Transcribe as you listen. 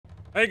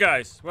Hey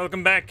guys,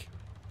 welcome back.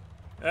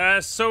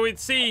 So it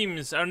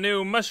seems our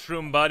new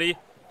mushroom buddy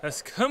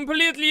has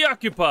completely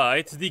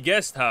occupied the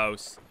guest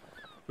house,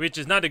 which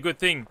is not a good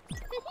thing.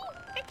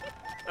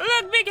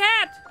 Look, big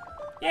hat!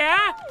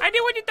 Yeah, I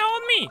did what you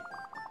told me.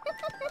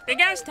 The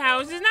guest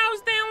house is now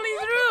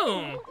Stanley's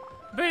room,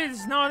 but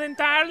it's not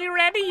entirely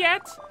ready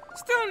yet.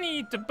 Still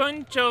need a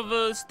bunch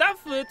of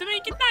stuff to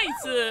make it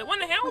nice.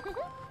 Wanna help?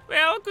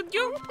 Well, could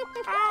you?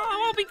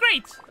 I'll be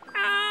great.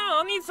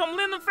 I'll need some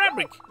linen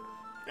fabric.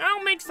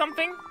 I'll make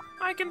something.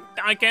 I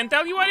can't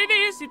tell you what it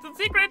is. It's a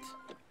secret.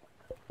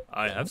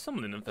 I have some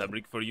linen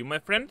fabric for you, my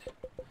friend.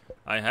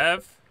 I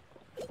have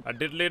a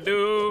diddly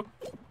do.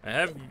 I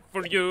have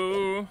for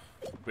you.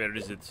 Where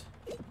is it?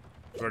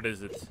 Where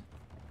is it?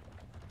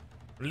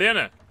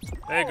 Lena,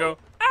 there you go.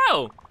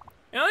 Oh,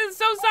 well, it's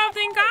so soft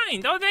and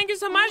kind. Oh, thank you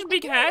so much,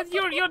 big hat.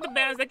 You're the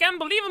best. I can't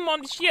believe I'm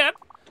on the ship.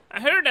 I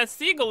heard a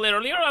seagull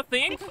earlier, I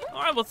think.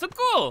 Oh, it was so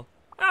cool.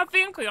 I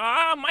think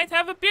I might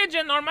have a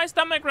pigeon or my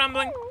stomach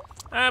rumbling.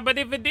 But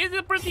if it is,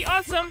 it's pretty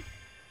awesome.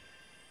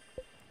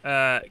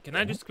 Can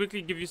I just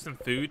quickly give you some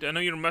food? I know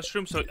you're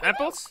mushroom, so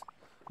apples?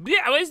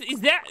 Yeah,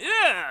 is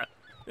that?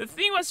 The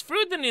thing was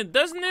fruit in it,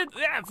 doesn't it?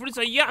 Yeah, fruits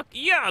are yuck.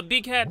 Yeah,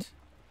 big head.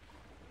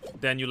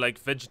 Then you like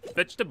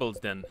vegetables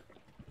then?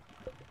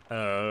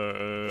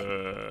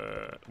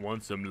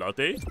 Want some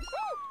latte?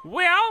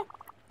 Well,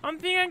 I'm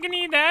thinking I can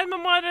eat that. My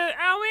mother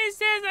always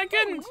says I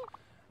couldn't.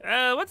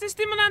 What's a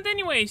stimulant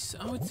anyways?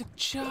 Oh, it's a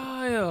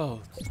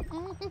child.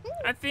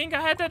 I think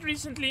I had that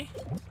recently.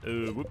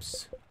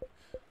 Whoops.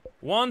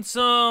 Want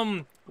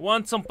some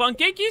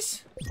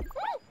pancakes?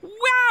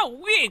 Wow,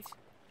 wait.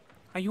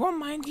 Are you a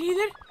mind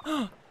reader?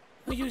 Are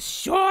you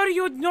sure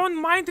you don't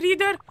mind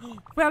reader?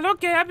 Well,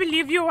 okay, I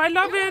believe you. I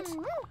love it.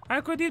 I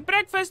could eat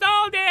breakfast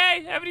all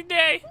day, every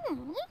day.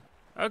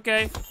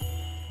 Okay.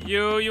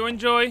 You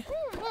enjoy.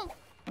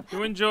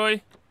 You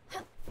enjoy.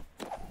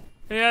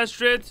 Hey,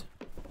 Astrid.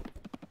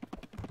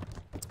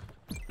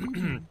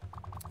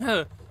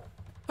 I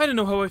don't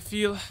know how I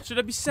feel. Should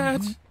I be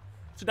sad?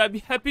 Should I be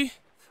happy?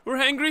 Or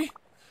angry?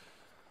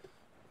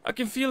 I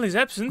can feel his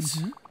absence.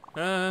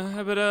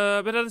 But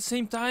at the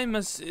same time,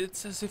 it's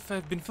as if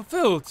I've been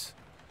fulfilled.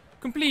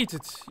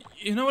 Completed.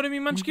 You know what I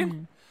mean,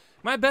 Munchkin?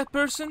 Am I a bad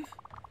person?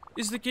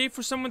 Is it okay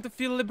for someone to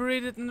feel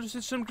liberated under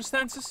such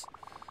circumstances?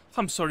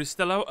 I'm sorry,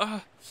 Stella.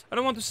 I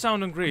don't want to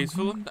sound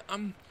ungrateful.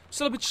 I'm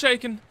still a bit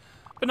shaken,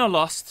 but not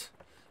lost.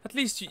 At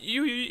least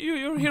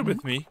you're here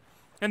with me,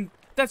 and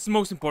that's the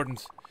most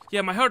important.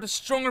 Yeah, my heart is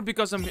stronger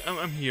because I'm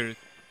here.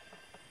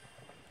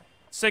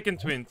 Second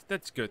twin.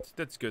 That's good.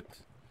 That's good.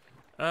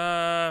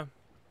 Let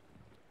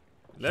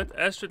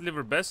Astrid live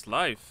her best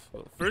life.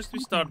 Well, first we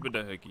start with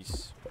the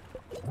huggies.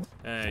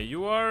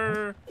 You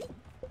are...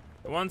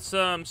 Want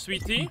some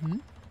sweet tea?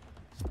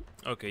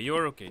 Okay,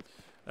 you're okay.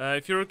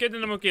 If you're okay,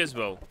 then I'm okay as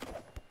well.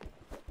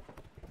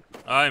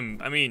 I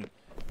mean,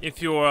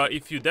 if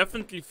you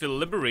definitely feel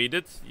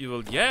liberated, you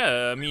will,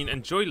 yeah, I mean,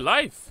 enjoy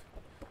life.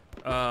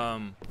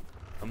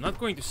 I'm not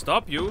going to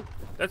stop you.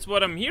 That's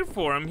what I'm here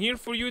for. I'm here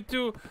for you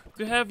to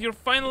have your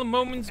final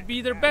moments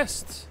be their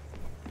best.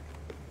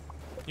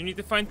 You need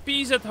to find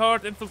peace at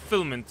heart and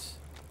fulfillment.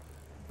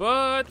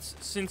 But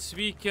since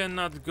we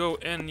cannot go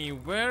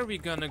anywhere, we're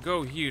gonna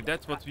go here.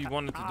 That's what we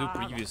wanted to do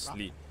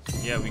previously.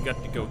 Yeah, we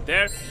got to go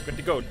there, we got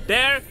to go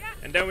there,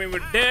 and then when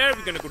we're there,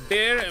 we're gonna go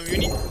there, and we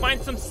need to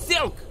find some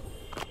silk.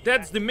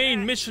 That's the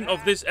main mission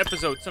of this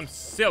episode, some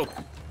silk.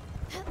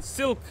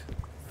 Silk.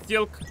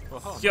 Silk.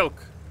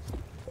 Silk.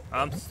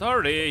 I'm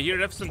sorry, here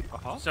have some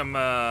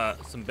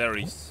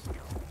berries.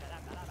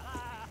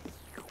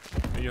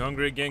 Are you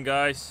hungry again,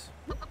 guys?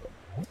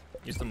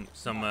 Here's some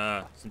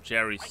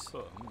cherries.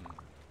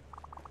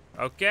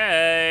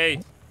 Okay.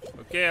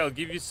 Okay, I'll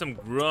give you some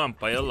grump,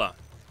 paella.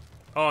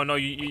 Oh no,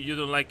 you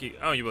don't like it.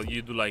 Oh,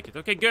 you do like it.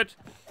 Okay, good.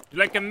 You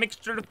like a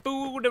mixture of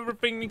food,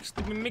 everything needs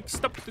to be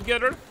mixed up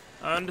together.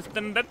 I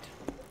understand that.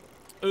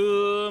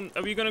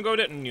 Are we gonna go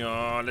there?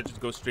 No, let's just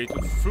go straight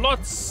to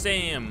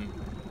Flotsam.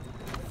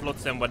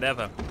 Flotsam,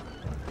 whatever.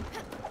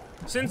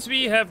 Since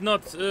we have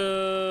not,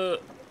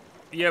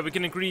 yeah, we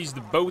can increase the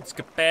boat's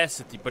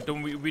capacity, but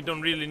we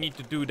don't really need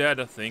to do that,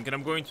 I think. And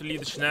I'm going to leave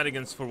the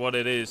shenanigans for what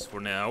it is for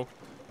now.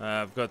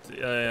 I've got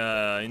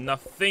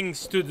enough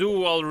things to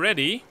do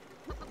already.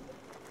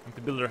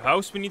 To build our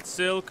house, we need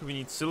silk. We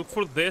need silk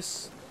for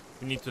this.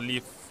 We need to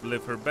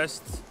live her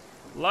best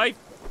life.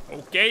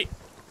 Okay.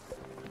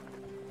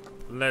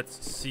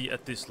 Let's see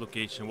at this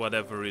location,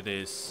 whatever it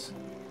is.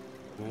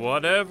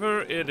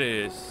 Whatever it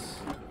is.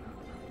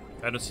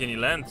 I don't see any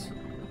land.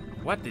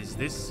 What is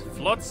this?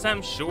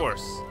 Flotsam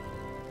Shores.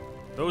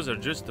 Those are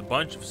just a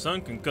bunch of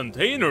sunken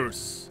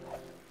containers.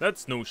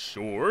 That's no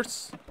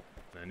shores.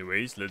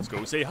 Anyways, let's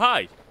go say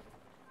hi.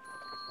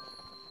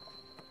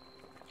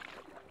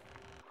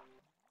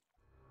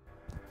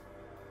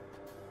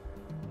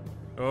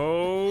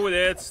 Oh,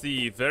 that's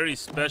the very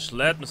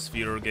special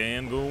atmosphere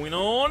again going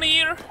on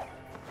here.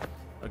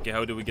 Okay,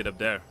 how do we get up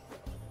there?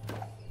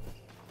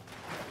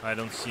 I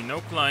don't see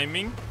no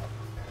climbing.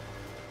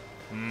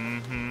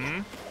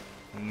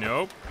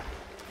 Nope.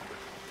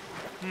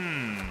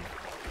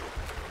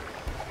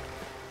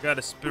 Got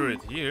a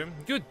spirit here.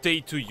 Good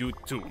day to you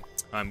too.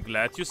 I'm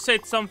glad you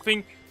said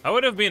something. I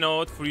would have been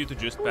odd for you to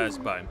just pass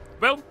by.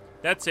 Well,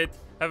 that's it.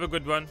 Have a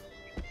good one.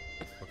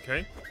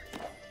 Okay.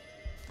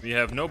 We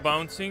have no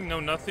bouncing, no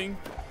nothing.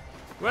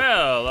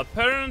 Well,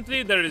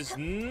 apparently there is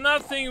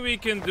nothing we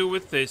can do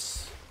with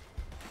this.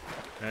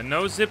 And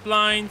no zip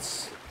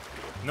lines.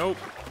 No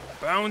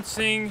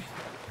bouncing.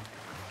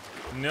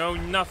 No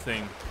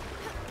nothing.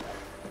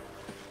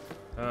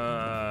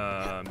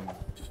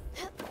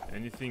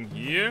 Anything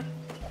here?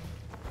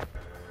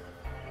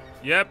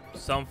 Yep,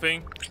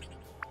 something.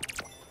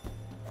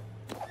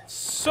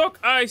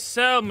 Sockeye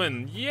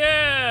salmon.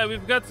 Yeah,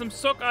 we've got some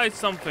sockeye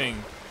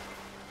something.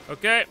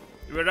 Okay,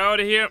 we're out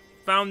of here.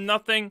 Found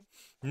nothing.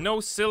 No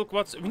silk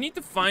whatsoever. We need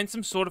to find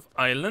some sort of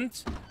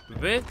island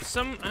with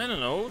some, I don't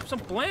know, some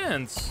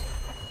plants.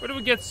 Where do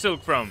we get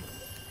silk from?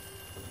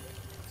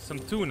 Some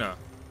tuna.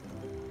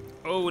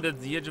 Oh,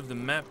 that's the edge of the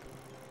map.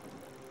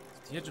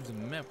 It's the edge of the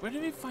map. Where do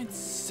we find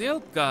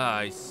silk,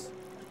 guys?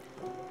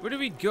 Where do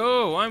we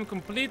go? I'm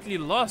completely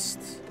lost.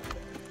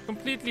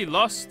 Completely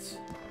lost.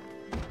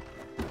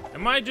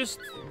 Am I just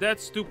that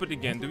stupid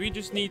again? Do we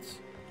just need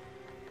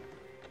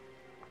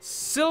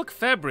silk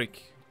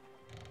fabric?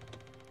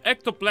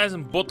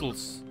 Ectoplasm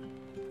bottles.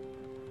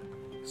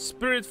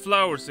 Spirit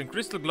flowers and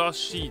crystal glass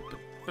sheet.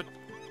 But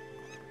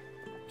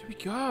where do we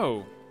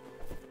go?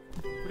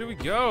 Where do we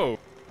go?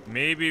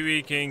 Maybe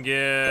we can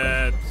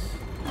get...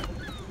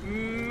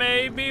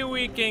 Maybe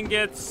we can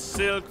get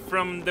silk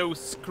from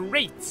those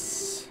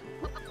crates.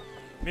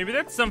 Maybe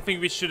that's something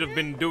we should have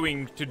been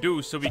doing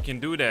so we can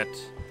do that.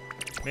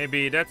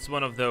 Maybe that's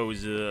one of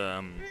those,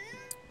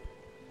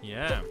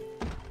 yeah.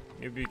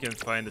 Maybe we can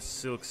find a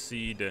silk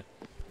seed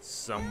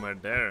somewhere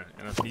there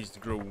and at least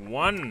grow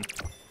one.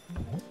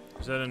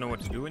 Because I don't know what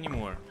to do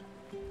anymore.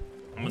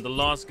 I'm at a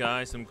loss,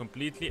 guys. I'm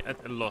completely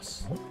at a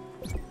loss.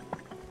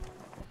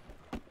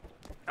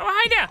 Oh,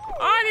 hi there!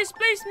 Oh, this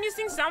place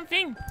missing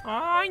something. Oh,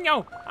 I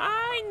know.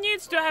 I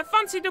need to have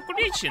fancy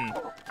decoration.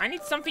 I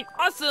need something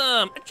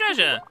awesome. A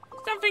treasure.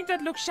 Something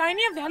that looks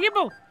shiny and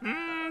valuable.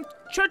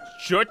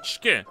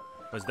 Churchke.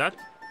 What's that?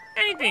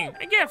 Anything.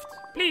 A gift.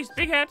 Please,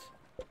 big head.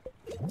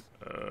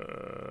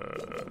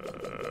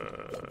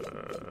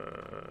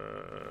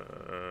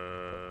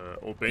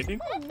 Old painting?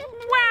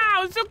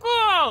 Wow, so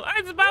cool!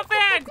 It's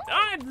perfect!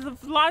 Oh,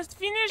 it's the last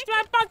finished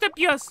my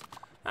masterpiece.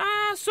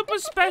 Super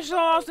special,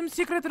 awesome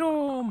secret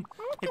room.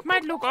 It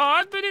might look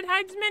odd, but it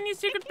hides many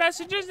secret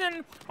passages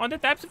and other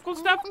types of cool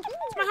stuff.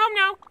 It's my home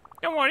now.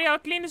 Don't worry, I'll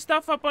clean the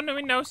stuff up on the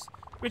windows.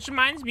 Which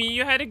reminds me,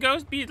 you had a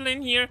ghost beetle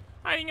in here,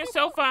 hiding a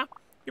sofa.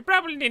 You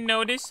probably didn't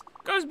know this.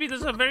 Ghost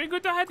beetles are very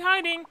good at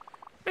hiding.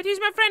 But he's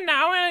my friend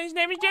now, and his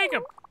name is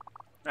Jacob.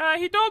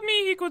 He told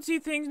me he could see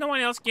things no one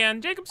else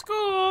can. Jacob's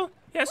cool.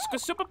 He has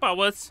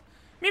superpowers.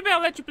 Maybe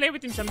I'll let you play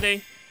with him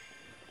someday.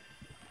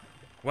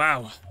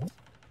 Wow.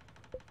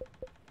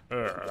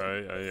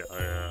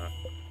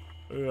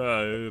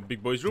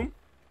 Big boy's room?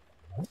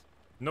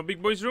 No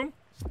big boy's room?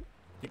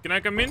 Can I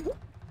come in?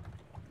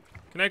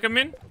 Can I come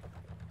in?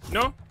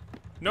 No?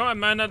 No,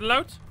 am I not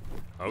allowed?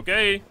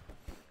 Okay.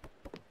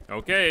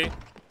 Okay.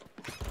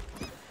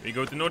 We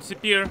go to North Sea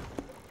Pier.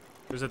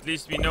 Because at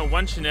least we know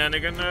one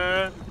shenanigan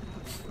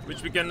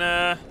which we can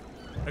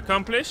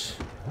accomplish.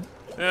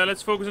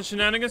 Let's focus on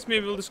shenanigans.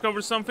 Maybe we'll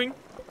discover something.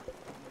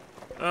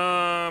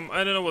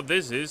 I don't know what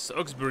this is.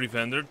 Uxbury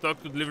vendor.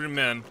 Talk to delivery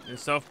man in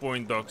South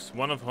Point docks.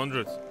 1 of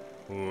 100.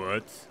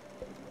 What?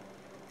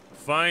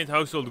 Find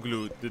household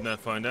glue. Did not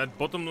find that.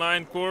 Bottom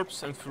line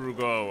corpse and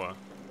Furugawa.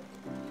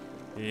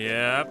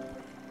 Yep.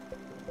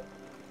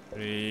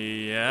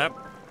 Yep.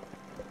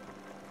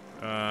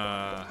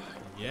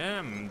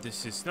 Yeah,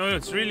 this is... No,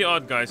 it's really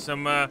odd, guys.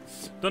 Don't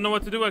know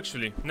what to do,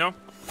 actually. No.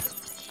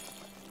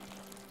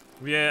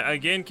 We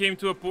again came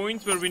to a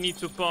point where we need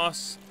to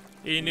pass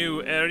a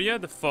new area,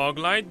 the fog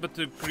light. But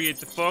to create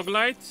the fog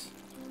light,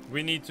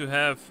 we need to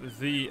have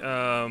the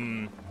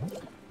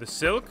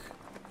silk.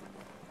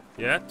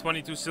 Yeah,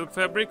 22 silk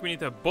fabric. We need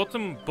to have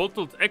bottom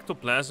bottled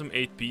ectoplasm,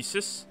 8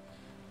 pieces.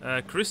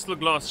 Crystal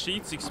glass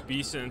sheet, 6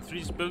 pieces, and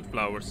 3 spirit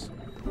flowers.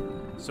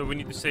 So we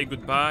need to say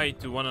goodbye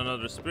to one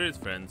another's spirit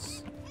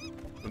friends.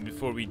 But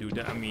before we do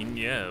that, I mean,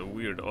 yeah,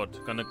 weird, odd,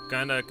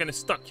 kinda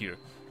stuck here,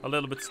 a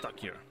little bit stuck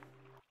here.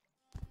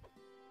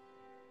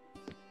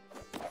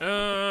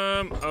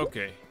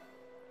 Okay.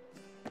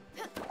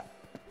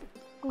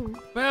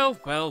 Well,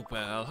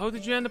 how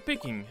did you end up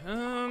picking?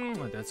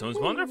 That sounds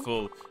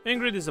wonderful.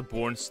 Ingrid is a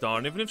born star,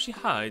 and even if she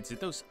hides it,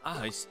 those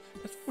eyes,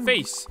 that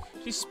face,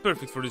 she's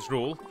perfect for this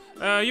role.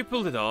 You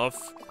pulled it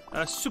off.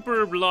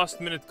 Superb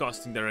last-minute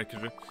casting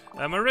director.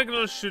 My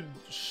regular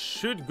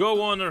should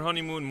go on her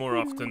honeymoon more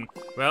often.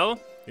 Well,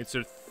 it's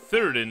her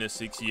 3rd in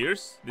 6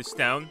 years. This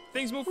town,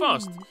 things move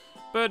fast.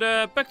 But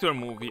back to our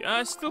movie.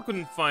 I still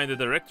couldn't find a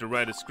director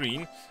right at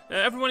screen.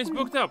 Everyone is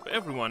booked up.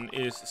 Everyone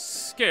is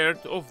scared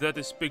of what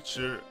this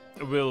picture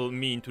will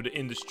mean to the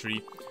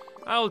industry.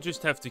 I'll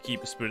just have to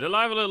keep a spirit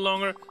alive a little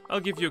longer. I'll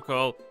give you a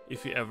call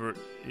if we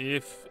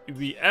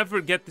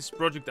ever get this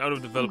project out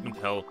of development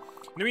hell.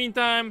 In the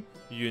meantime,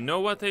 you know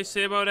what they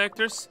say about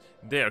actors?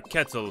 They're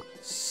cattle.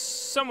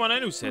 Someone I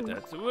knew said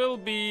that.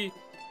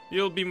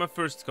 You'll be my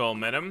first call,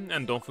 madam.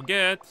 And don't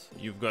forget,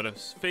 you've got a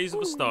face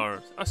of a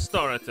star. A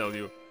star, I tell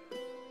you.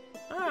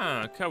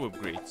 Ah, cow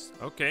upgrades.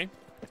 Okay.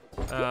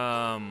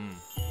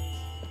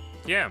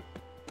 Yeah.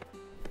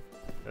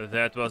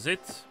 That was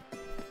it.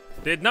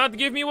 Did not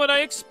give me what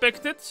I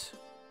expected.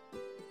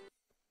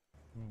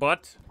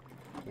 But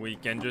we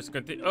can just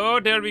continue. Oh,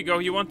 there we go.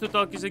 You want to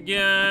talk this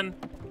again?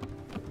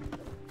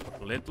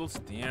 Little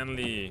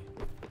Stanley.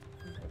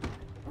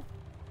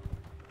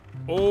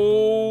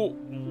 Oh,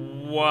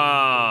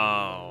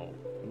 wow.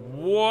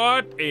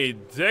 What a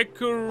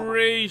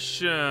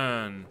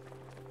decoration.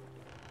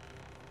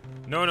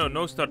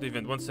 No start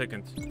event. 1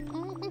 second.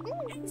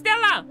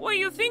 Stella, what do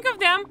you think of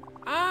them?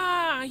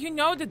 Ah, you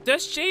know the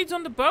dust shades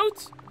on the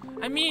boat?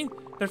 I mean,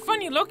 they're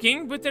funny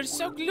looking, but they're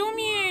so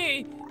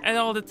gloomy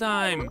all the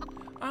time.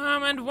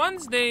 And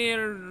once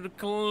they're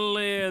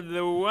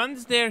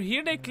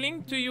here, they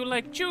cling to you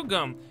like chew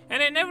gum,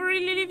 and they never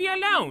really leave you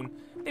alone.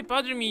 They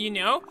bother me, you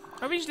know.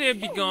 I wish they'd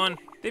be gone.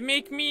 They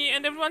make me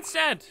and everyone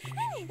sad.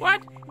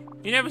 What?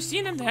 You never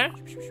seen them there?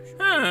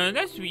 Huh,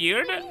 that's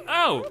weird.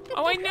 Oh,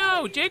 I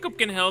know. Jacob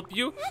can help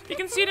you. He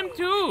can see them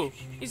too.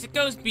 He's a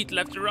ghost beetle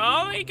after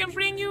all. He can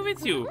bring you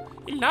with you.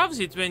 He loves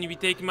it when we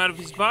take him out of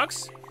his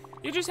box.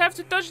 You just have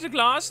to touch the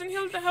glass and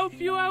he'll help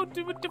you out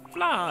with the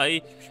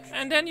fly.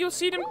 And then you'll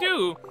see them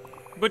too.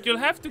 But you'll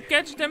have to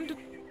catch them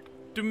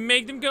to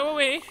make them go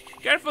away.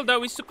 Careful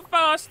though, he's super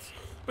fast.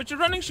 Put your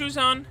running shoes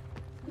on.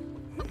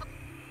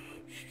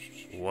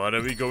 What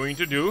are we going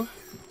to do?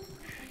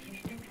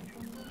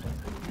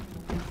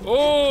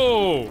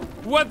 Oh!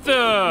 What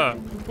are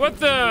we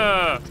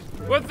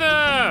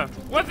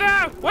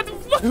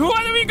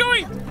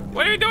going?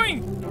 What are we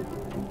doing?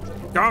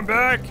 Come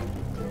back!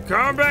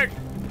 Come back!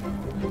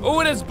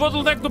 Oh, that's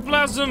bottled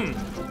ectoplasm!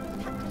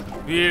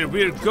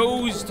 We're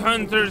ghost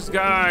hunters,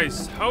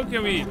 guys. How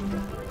can we...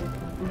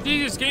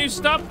 Jesus, can you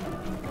stop?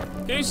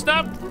 Can you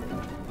stop?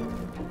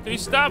 Can you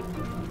stop?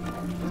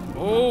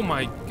 Oh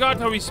my god,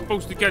 how are we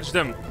supposed to catch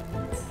them?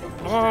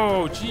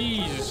 Oh,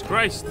 Jesus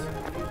Christ.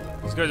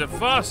 These guys are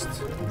fast.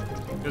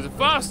 These guys are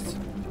fast.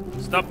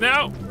 Stop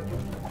now.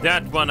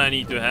 That one I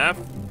need to have.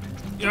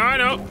 Yeah, I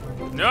know.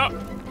 No.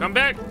 Come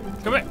back.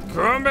 Come back.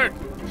 Come back.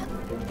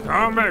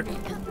 Come back.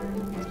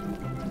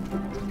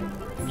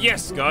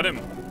 Yes, got him.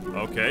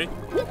 Okay.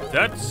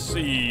 That's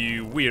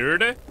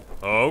weird.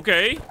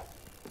 Okay.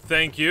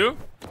 Thank you.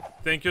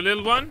 Thank you,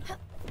 little one.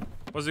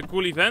 Was a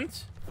cool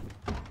event.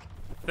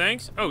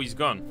 Thanks. Oh, he's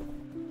gone.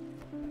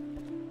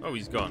 Oh,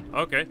 he's gone.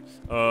 Okay.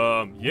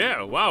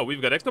 Yeah, wow,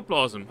 we've got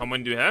ectoplasm. How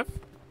many do you have?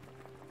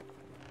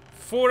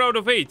 4 out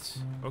of 8.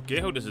 Okay,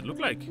 how does it look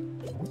like?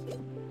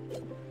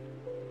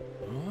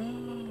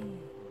 Oh,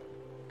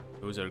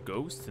 those are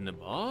ghosts in a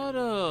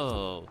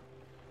bottle.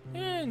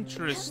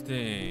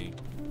 Interesting.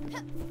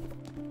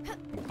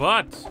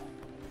 But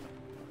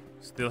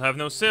still have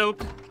no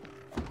silk.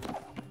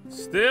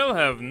 Still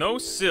have no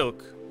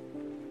silk.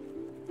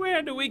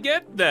 Where do we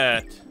get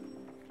that?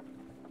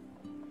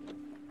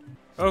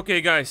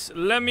 Okay, guys,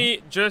 let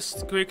me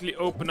just quickly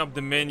open up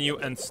the menu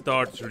and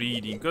start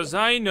reading. Because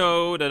I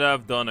know that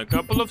I've done a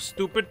couple of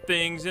stupid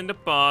things in the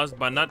past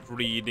by not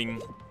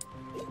reading.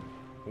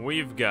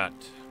 We've got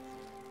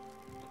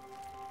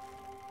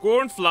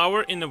corn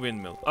flour in a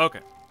windmill. Okay.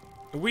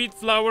 Wheat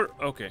flour.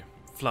 Okay.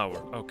 Flour.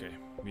 Okay.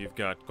 We've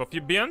got coffee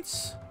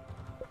beans.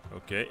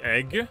 Okay.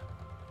 Egg.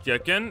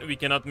 Chicken. We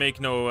cannot make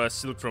no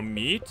silk from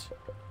meat.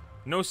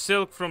 No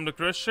silk from the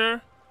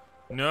crusher.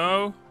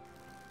 No.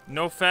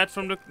 No fat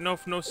from the... No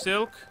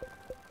silk.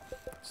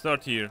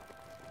 Start here.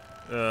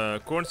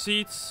 Corn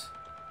seeds.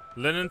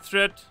 Linen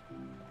thread.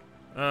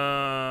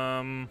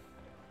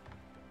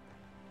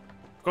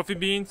 Coffee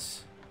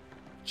beans.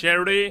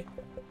 Cherry.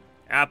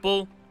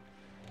 Apple.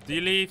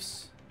 Tea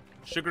leaves.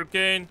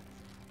 Sugarcane.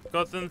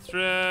 Cotton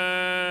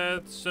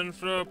thread.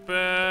 Sunflower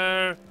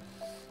pear.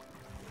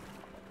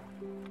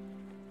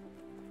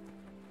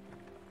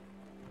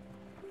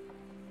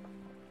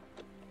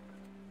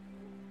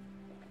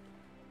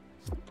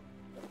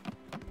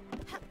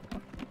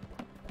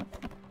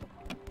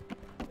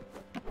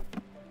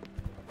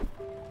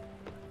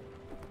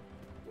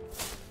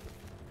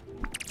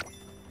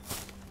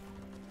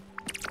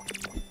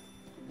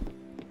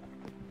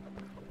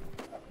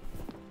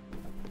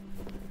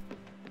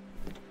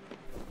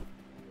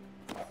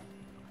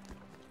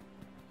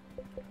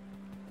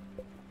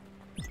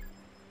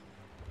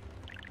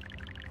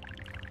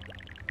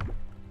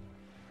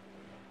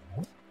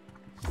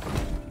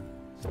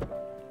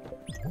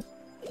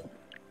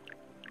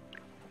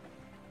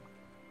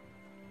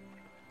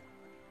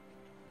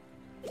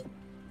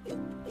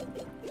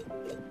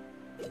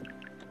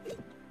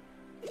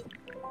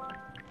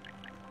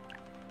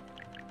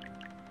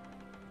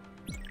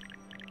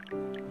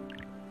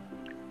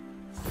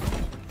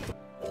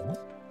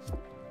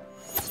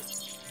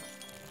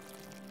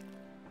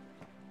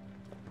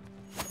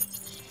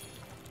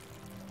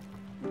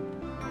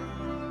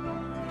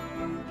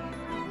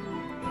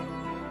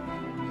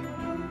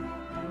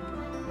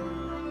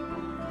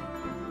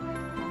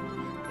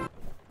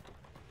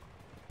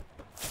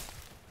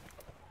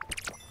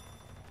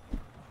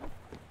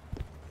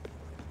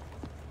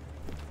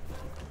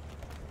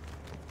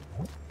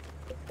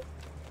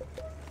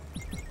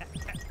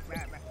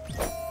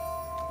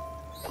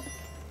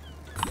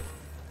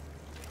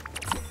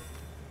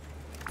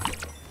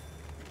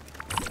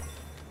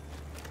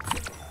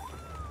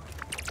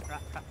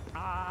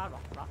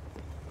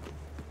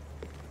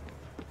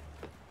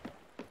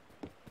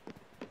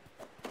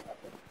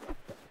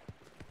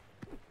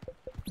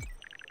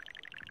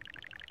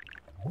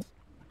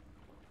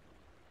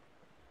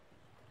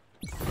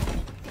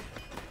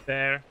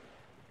 There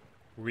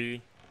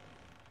we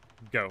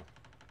go.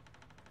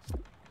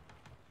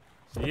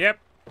 Yep.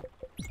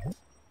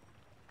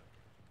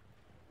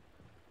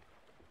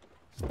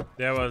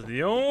 That was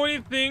the only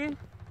thing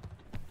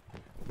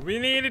we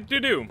needed to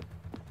do.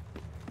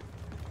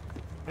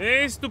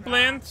 Is to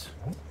plant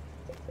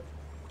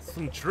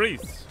some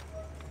trees.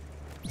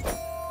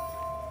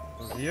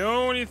 Was the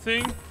only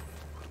thing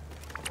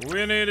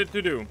we needed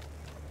to do.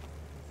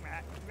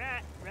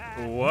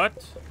 What?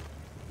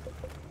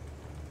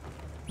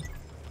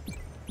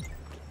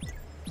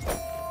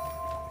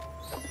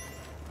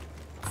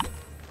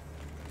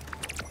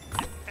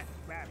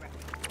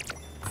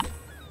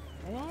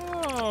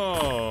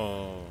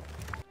 Oh.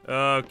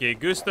 Okay,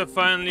 Gustav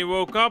finally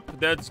woke up.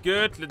 That's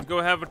good. Let's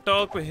go have a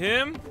talk with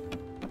him.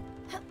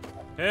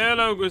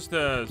 Hello,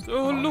 Gustav.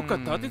 Oh, look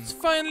at that. It's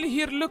finally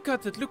here. Look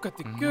at it. Look at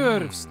the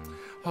curves.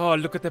 Oh,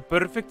 look at the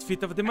perfect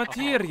fit of the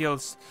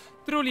materials.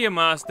 Truly a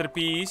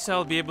masterpiece.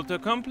 I'll be able to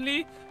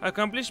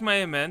accomplish my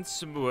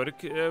immense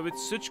work with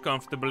such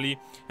comfortably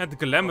and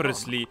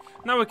glamorously.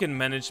 Now I can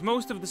manage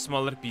most of the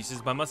smaller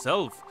pieces by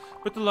myself,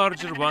 but the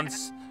larger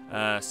ones,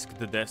 ask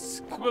the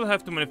desk, will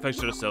have to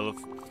manufacture yourself.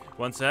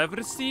 Once I have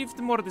received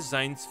more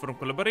designs from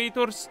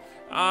collaborators,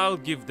 I'll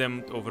give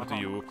them over to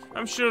you.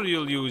 I'm sure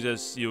you'll use,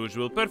 as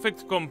usual,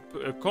 perfect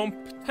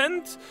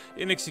competent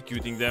in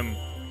executing them.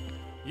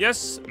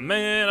 Yes,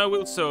 man, I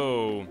will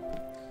so.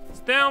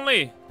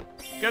 Stanley,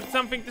 got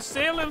something to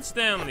say, little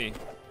Stanley?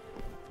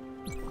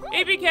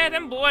 Hey, big cat,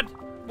 I'm bored.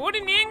 Bored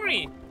and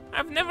angry.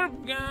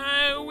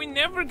 We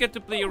never get to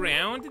play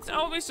around. It's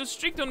always so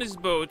strict on this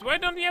boat. Why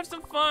don't we have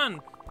some fun?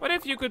 What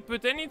if you could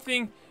put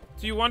anything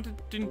you wanted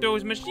in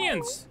those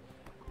machines?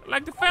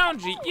 Like the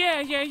foundry.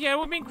 Yeah, it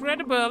would be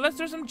incredible. Let's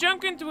throw some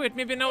junk into it.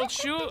 Maybe an old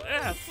shoe.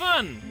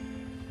 Fun.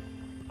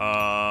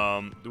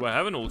 Do I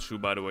have an old shoe,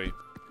 by the way?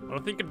 I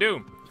don't think I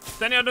do.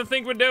 Stanley, I don't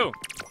think we do.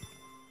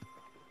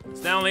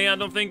 Stanley, I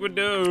don't think we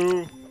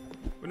do.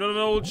 We don't have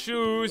old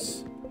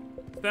shoes.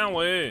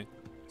 Stanley,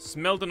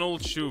 smelled an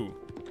old shoe.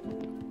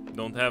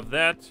 Don't have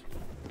that.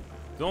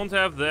 Don't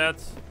have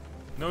that.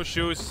 No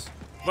shoes.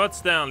 But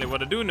Stanley,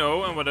 what I do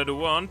know and what I do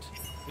want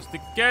is to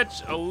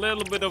catch a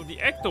little bit of the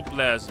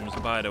ectoplasms,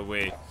 by the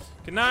way.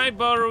 Can I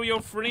borrow your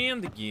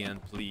friend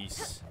again,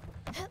 please?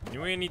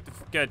 We need to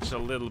catch a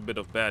little bit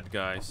of bad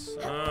guys.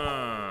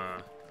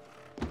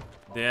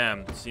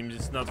 Damn, seems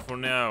it's not for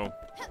now.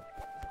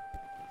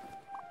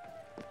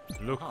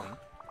 Look,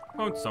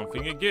 found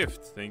something, a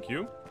gift, thank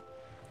you.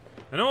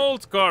 An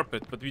old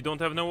carpet, but we don't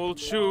have no old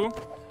shoe.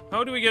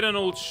 How do we get an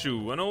old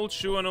shoe? An old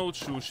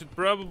shoe should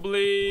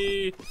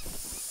probably...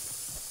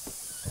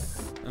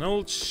 An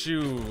old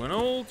shoe.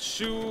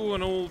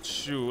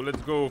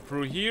 Let's go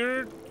through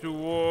here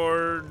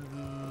toward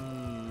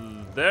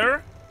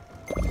there.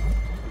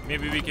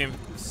 Maybe we can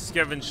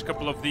scavenge a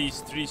couple of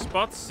these 3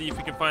 spots, see if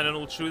we can find an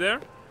old shoe there.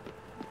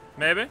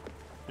 Maybe,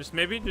 just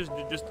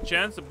a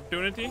chance,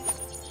 opportunity.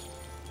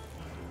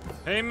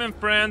 Hey, man,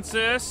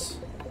 Francis.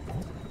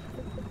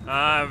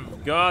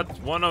 I've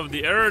got one of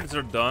the errands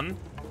are done.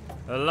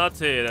 A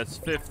latte, that's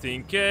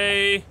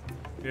 15k.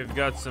 We've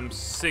got some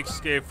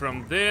 6k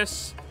from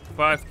this,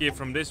 5k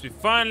from this. We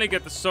finally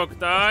get the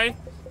socked eye.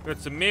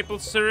 Got some maple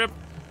syrup.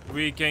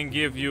 We can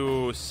give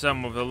you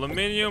some of the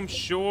aluminium,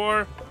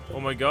 sure. Oh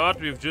my god,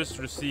 we've just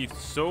received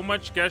so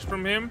much cash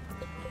from him.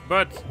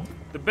 But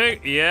the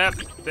big, yeah,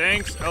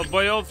 thanks. I'll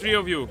buy all 3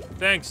 of you.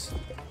 Thanks.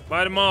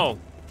 Buy them all.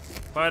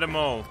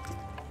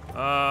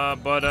 I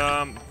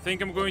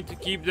think I'm going to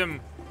keep them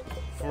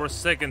for a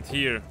second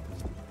here.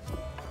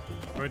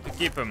 I'm going to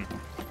keep them.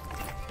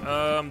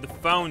 The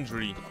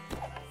foundry.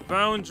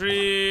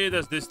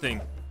 That's this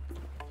thing.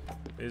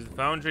 Is the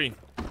foundry?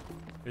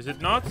 Is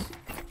it not?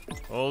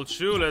 Old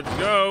shoe, let's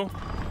go.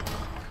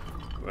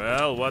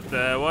 Well,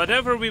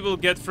 whatever we will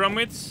get from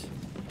it,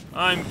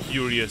 I'm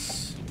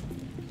curious.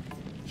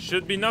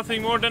 Should be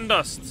nothing more than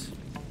dust.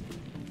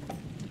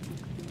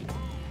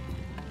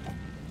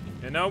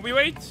 And now we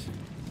wait.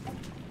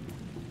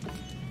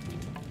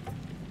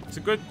 It's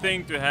a good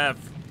thing to have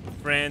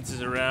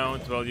Francis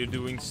around while you're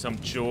doing some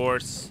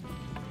chores,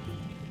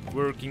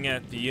 working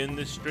at the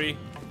industry.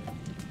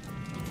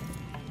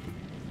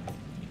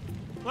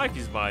 Like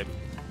his vibe.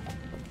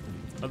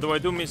 Although I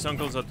do miss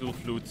Uncle Zatul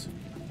flute.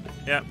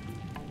 Yeah.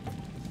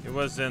 He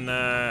was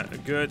a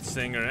good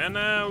singer. And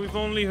we've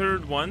only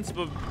heard once,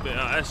 but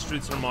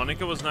Astrid's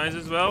harmonica was nice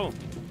as well.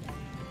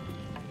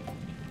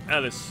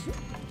 Alice.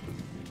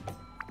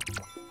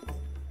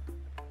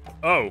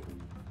 Oh.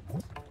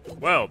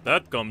 Well,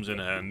 that comes in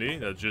handy.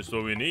 That's just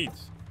what we need.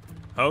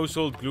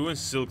 Household glue and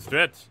silk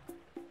thread.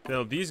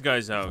 Tell these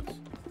guys out.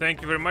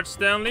 Thank you very much,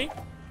 Stanley.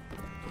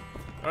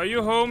 Are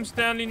you home,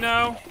 Stanley,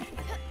 now?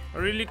 I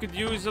really could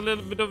use a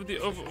little bit of the...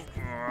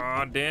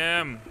 Aw,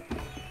 damn.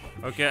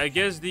 Okay, I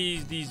guess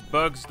these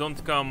bugs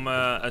don't come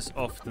as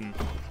often.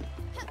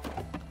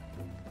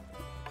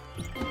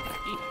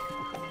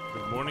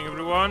 Good morning,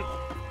 everyone.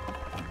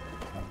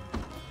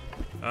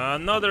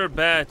 Another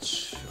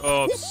batch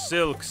of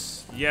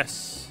silks.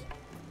 Yes.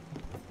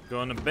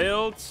 Gonna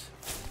build.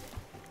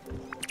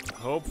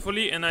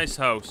 Hopefully a nice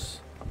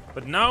house.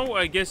 But now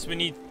I guess we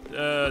need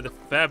the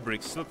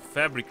fabric, silk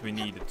fabric we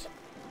needed.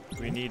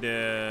 We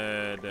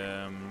needed...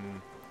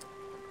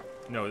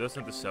 no, that's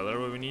not the cellar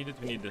where we needed.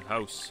 We need the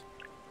house.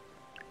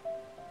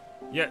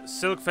 Yeah,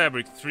 silk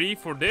fabric. 3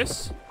 for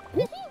this.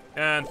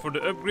 And for the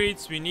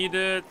upgrades we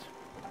needed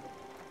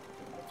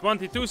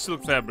 22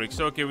 silk fabrics.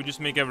 Okay, we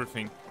just make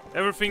everything.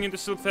 Everything into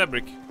silk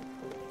fabric.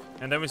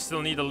 And then we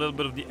still need a little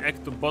bit of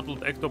the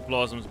bottled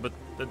ectoplasms. But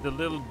the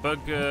little bug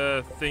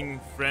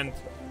thing friend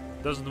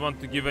doesn't want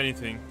to give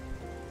anything.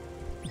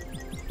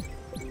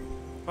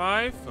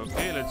 5.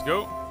 Okay, let's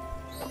go.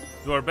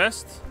 Do our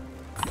best.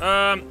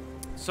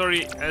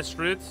 Sorry,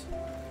 Astrid.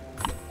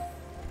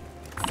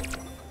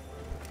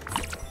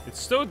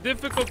 It's so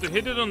difficult to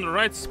hit it on the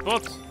right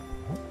spot.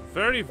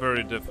 Very,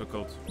 very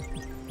difficult.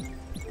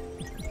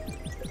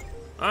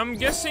 I'm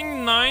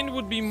guessing 9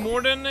 would be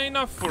more than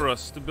enough for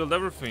us to build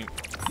everything.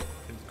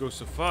 It goes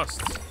so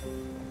fast.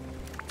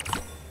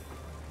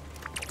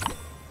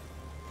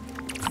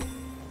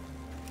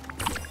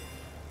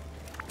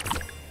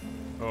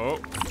 Oh,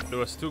 there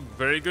was 2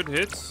 very good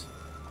hits.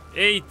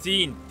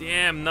 18.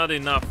 Damn, not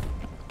enough.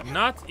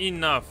 Not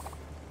enough.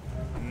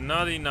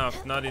 Not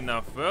enough, not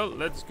enough. Well,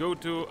 let's go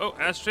to... Oh,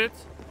 Astrid.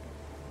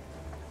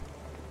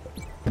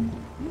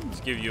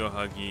 Let's give you a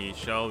huggy,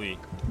 shall we?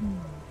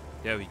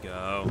 There we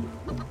go.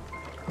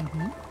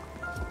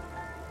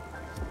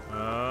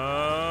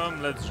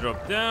 Let's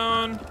drop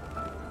down.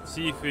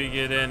 See if we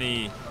get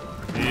any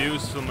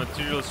useful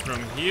materials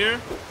from here.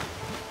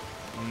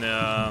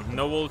 No,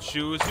 no old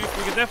shoes.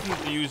 We can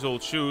definitely use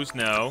old shoes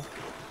now.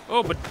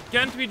 Oh, but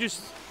can't we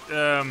just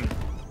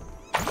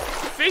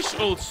fish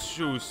old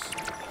shoes?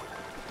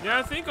 Yeah,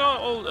 I think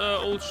all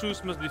old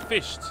shoes must be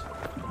fished.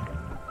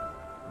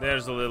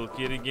 There's a little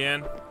kid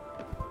again.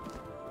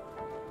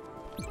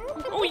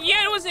 Oh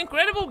yeah, it was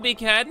incredible, Big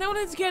Head. Now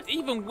let's get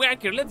even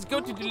wackier. Let's go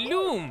to the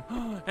loom.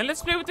 And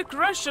let's play with the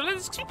crusher.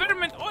 Let's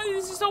experiment. Oh,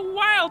 this is so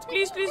wild.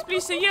 Please, please,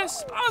 please say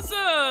yes.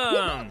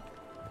 Awesome.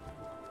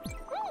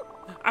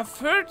 I've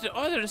heard the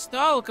others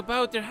talk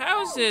about their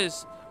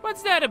houses.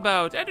 What's that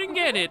about? I don't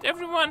get it.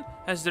 Everyone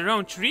has their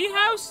own tree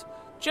house?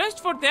 Just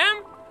for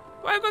them?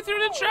 Why go through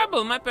the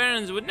trouble? My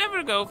parents would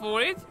never go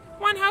for it.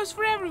 One house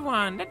for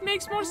everyone. That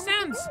makes more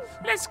sense.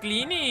 Less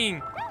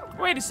cleaning.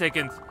 Wait a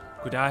second.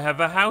 Could I have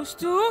a house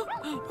too?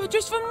 Oh,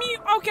 just for me?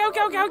 Okay.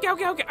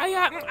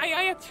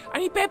 I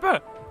need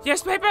paper.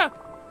 Yes, paper.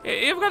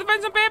 You've got to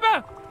find some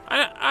paper.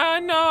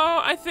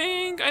 I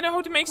think I know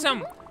how to make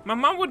some. My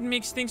mom would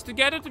mix things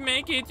together to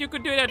make it. You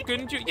could do that,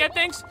 couldn't you? Yeah,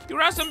 thanks.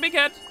 You're awesome, Big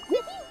Head.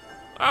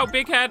 Oh,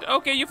 Big Head.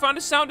 Okay, you found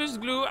the soundest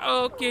glue.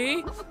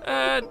 Okay.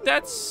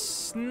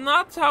 That's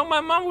not how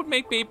my mom would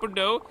make paper,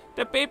 though.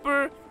 The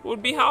paper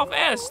would be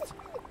half-assed.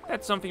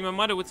 That's something my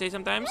mother would say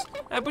sometimes.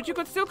 But you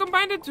could still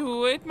combine the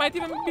two. It might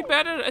even be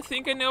better. I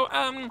think I know.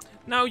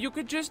 Now you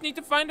could just need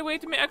to find a way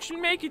to actually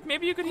make it.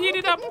 Maybe you could heat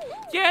it up.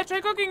 Yeah,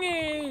 try cooking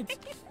it.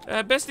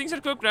 Best things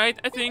are cooked, right?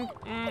 I think.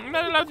 I'm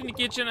not allowed in the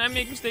kitchen. I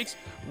make mistakes.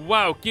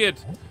 Wow, kid.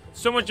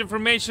 So much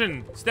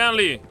information.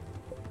 Stanley.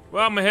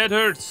 Wow, my head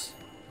hurts.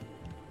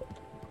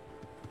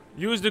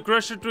 Use the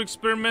crusher to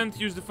experiment.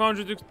 Use the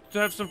foundry to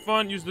have some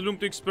fun. Use the loom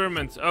to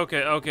experiment.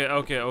 Okay.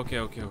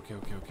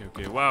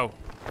 Wow.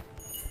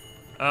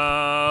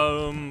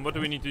 What do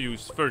we need to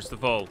use? First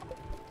of all,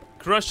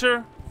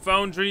 crusher,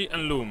 foundry,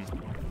 and loom.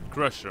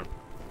 Crusher.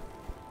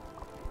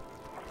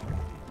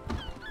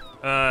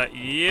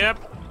 Yep.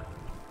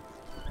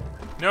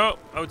 No,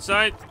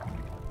 outside.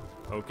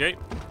 Okay.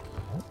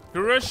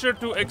 Crusher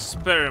to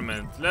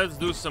experiment. Let's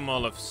do some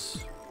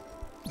olives.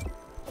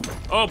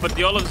 Oh, but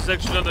the olives is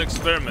actually not an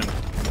experiment.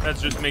 That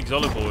just makes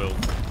olive oil.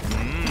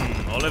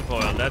 Olive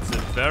oil. That's a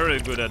very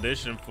good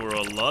addition for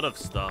a lot of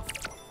stuff.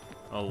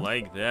 I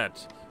like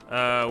that.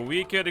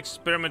 We could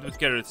experiment with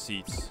carrot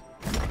seeds.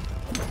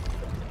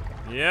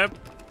 Yep.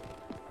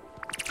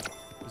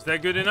 Is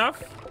that good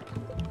enough?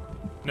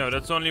 No,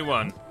 that's only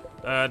one.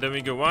 Then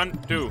we go 1,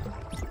 2.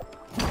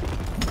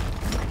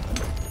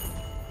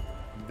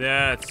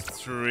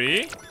 That's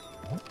 3. Is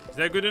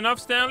that good enough,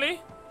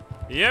 Stanley?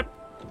 Yep.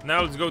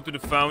 Now let's go to the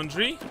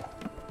foundry.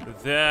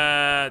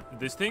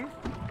 This thing.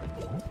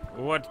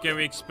 What can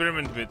we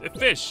experiment with? A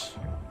fish.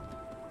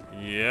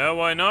 Yeah,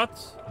 why not?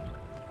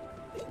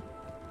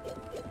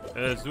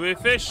 Let's do a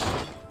fish.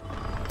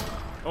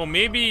 Oh,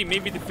 maybe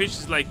the fish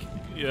is like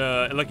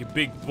a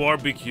big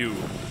barbecue.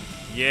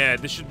 Yeah,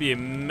 this should be a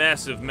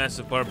massive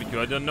barbecue.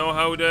 I don't know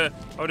how the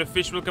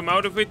fish will come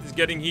out of it. It's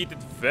getting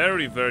heated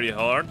very, very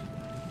hard.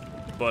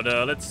 But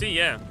let's see,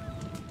 yeah.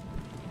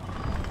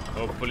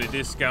 Hopefully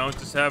this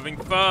count as having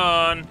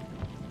fun.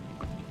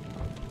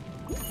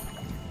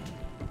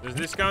 Does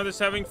this count as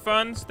having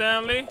fun,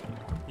 Stanley?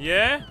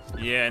 Yeah?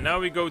 Yeah, now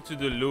we go to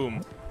the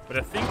loom. But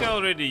I think I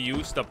already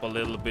used up a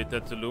little bit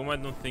at the loom. I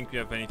don't think we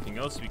have anything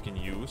else we can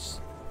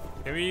use.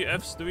 Can we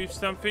do we have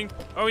something?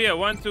 Oh yeah,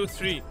 1, 2,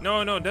 3.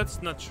 No,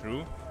 that's not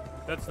true.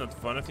 That's not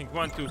fun. I think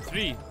 1, 2,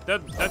 3.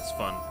 That's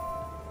fun.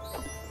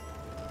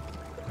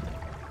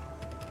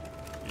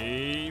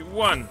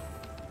 1.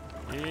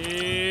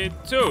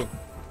 2.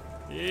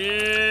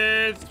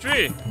 It's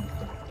 3.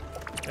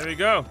 There we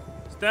go.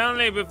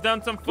 Stanley, we've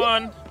done some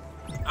fun.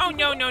 Oh,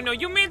 no, no, no.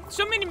 You made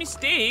so many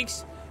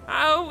mistakes.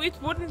 Oh, it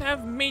wouldn't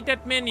have made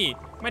that many.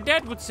 My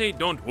dad would say,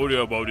 don't worry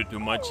about it too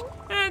much.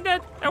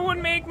 That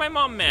wouldn't make my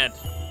mom mad.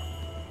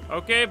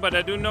 Okay, but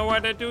I do know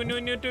what I do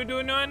need to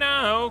do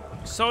now.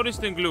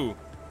 Sawdust and glue.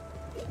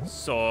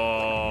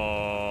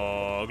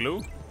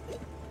 Glue.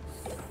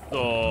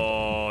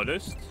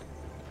 Sawdust.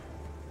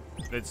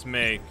 Let's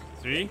make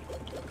 3.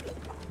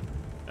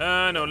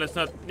 No, let's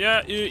not.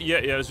 Yeah,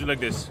 let's do like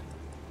this.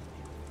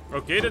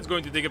 Okay, that's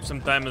going to take up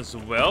some time as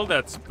well.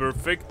 That's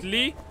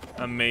perfectly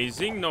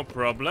amazing, no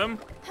problem.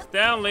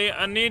 Stanley,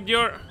 I need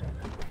your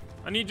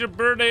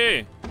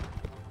birthday.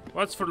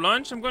 What's for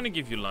lunch? I'm gonna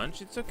give you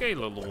lunch. It's okay,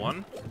 little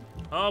one.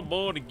 How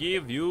about to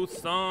give you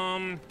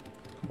some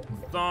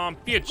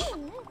peach?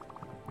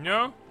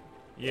 No?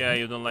 Yeah,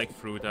 you don't like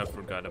fruit. I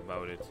forgot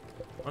about it.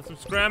 Want some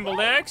scrambled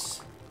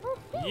eggs?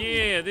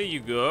 Yeah, there you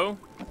go.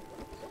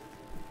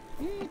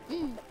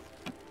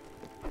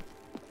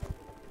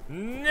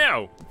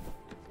 Now,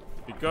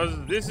 because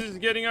this is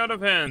getting out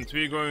of hand,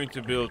 we're going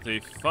to build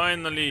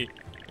finally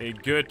a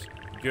good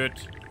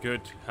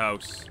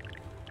house.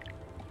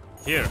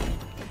 Here.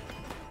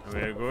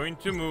 We're going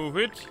to move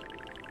it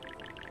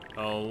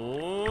a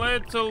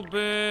little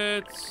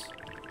bit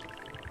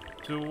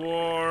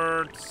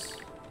towards,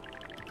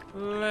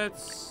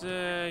 let's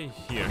say,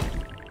 here.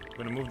 I'm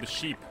gonna move the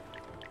sheep.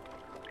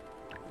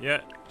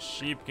 Yeah,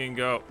 sheep can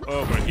go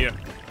over here.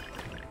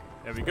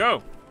 There we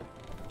go.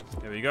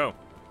 There we go.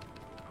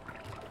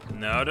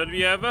 Now that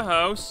we have a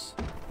house,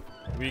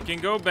 we can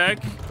go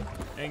back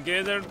and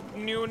get our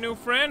new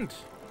friend.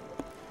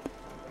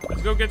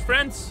 Let's go get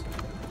friends.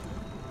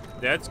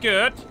 That's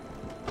good.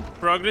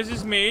 Progress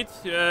is made.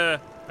 I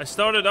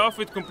started off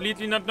with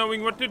completely not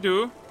knowing what to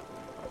do.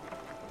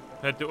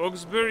 Head to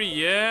Oxbury,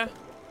 yeah.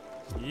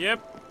 Yep.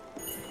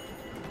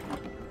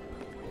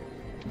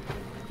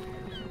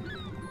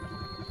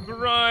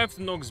 Arrived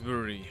in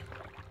Oxbury.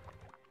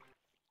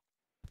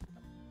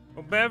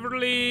 Oh,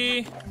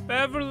 Beverly!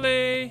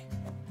 Beverly!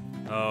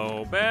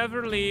 Oh,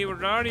 Beverly,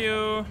 where are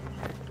you?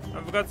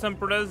 I've got some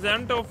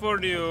presento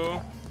for you.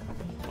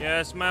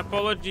 Yes, my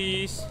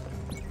apologies.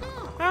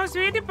 Oh,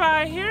 sweetie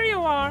pie, here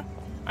you are.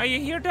 Are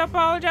you here to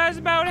apologize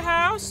about a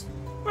house?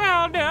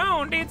 Well,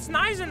 don't. It's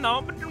nice and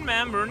all, but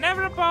remember,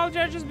 never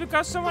apologize just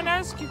because someone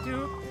asks you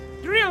to.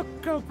 The real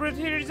culprit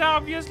here is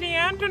obviously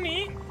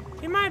Anthony.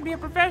 He might be a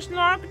professional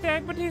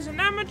architect, but he's an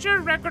amateur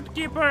record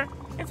keeper.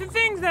 If he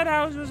thinks that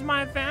house was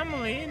my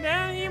family,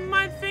 then he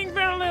might think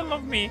very little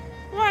of me.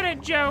 What a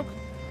joke.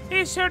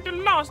 He's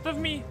certain lost of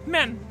me.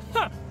 Men.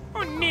 Huh.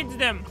 Who needs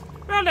them?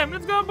 Well then,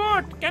 let's go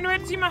aboard. Can't wait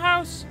to see my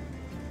house.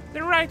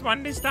 The right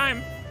one this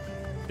time.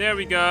 There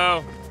we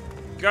go.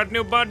 Got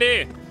new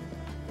buddy.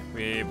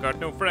 We've got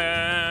no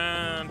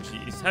friend.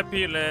 She's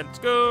happy. Let's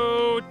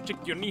go.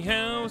 Check your new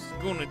house.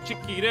 Gonna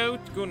check it out.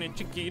 Gonna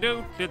check it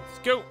out. Let's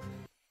go.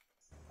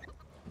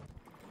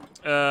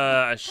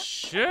 I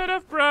should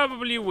have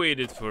probably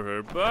waited for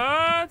her,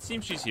 but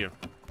seems she's here.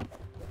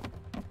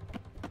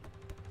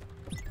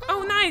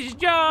 Oh, nice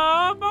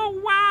job. Oh,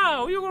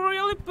 wow. You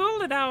really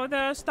pulled it out,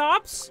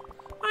 Stops.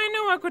 I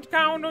knew I could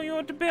count on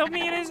you to build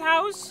me this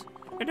house.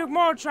 It took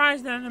more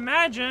tries than I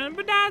imagined,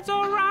 but that's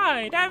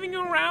alright. Having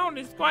you around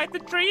is quite the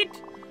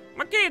treat.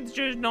 My kids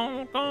just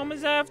don't come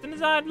as often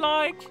as I'd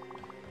like.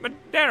 But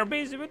they're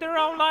busy with their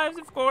own lives,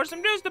 of course.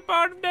 I'm just a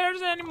part of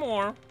theirs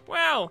anymore.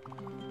 Well,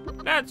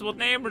 that's what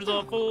neighbors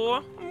are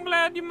for. I'm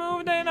glad you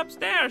moved in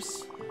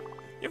upstairs.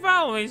 You've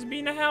always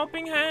been a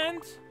helping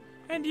hand.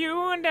 And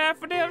you and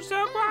Daffodil are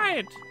so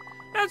quiet.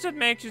 That's what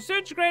makes you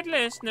such great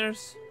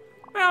listeners.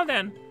 Well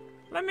then,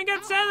 let me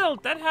get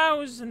settled. That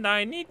house and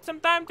I need some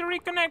time to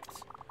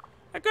reconnect.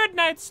 A good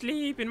night's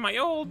sleep in my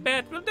old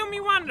bed will do me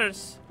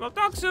wonders. We'll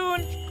talk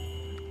soon.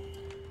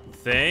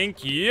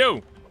 Thank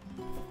you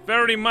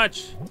very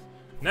much.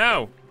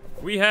 Now,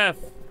 we have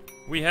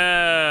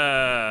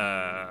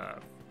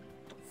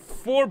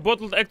 4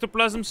 bottled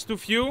ectoplasms to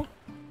view,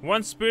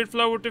 1 spirit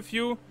flower to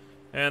view,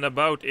 and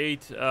about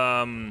 6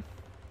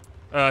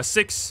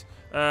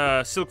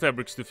 silk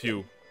fabrics to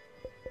view.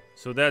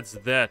 So that's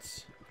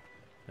that.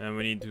 And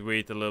we need to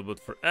wait a little bit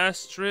for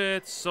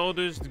Astrid,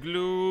 sawdust,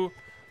 glue.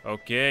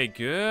 Okay,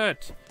 good.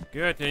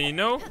 Good. And you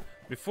know,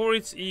 before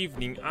it's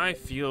evening, I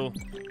feel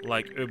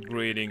like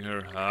upgrading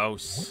her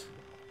house.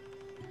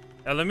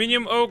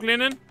 Aluminium, oak,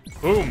 linen.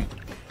 Boom.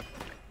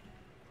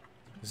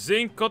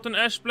 Zinc, cotton,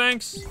 ash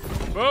planks.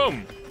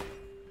 Boom.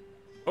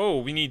 Oh,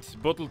 we need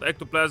bottled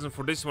ectoplasm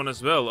for this one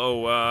as well.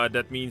 Oh,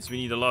 that means we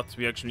need a lot.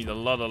 We actually need a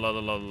lot.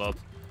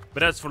 But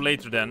that's for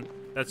later then.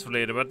 That's for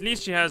later. But at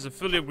least she has a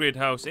fully upgraded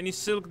house. Any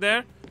silk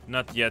there?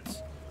 Not yet.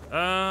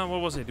 What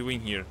was I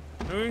doing here?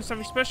 Doing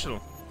something special.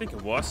 I think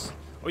it was.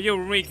 Oh yeah,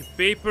 we're making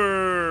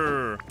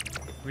paper.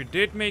 We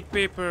did make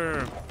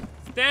paper.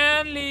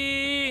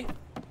 Stanley!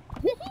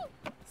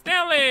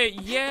 Stanley!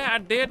 Yeah, I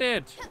did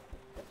it.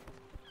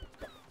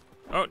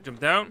 Oh, jump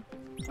down.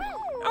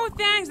 Oh,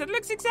 thanks. That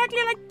looks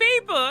exactly like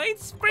paper.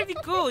 It's pretty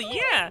cool.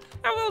 Yeah,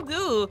 that will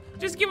do.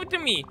 Just give it to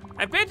me.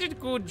 I bet you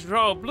could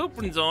draw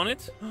blueprints on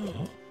it.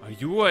 Are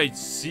you a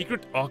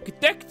secret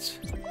architect?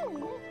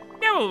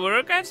 That will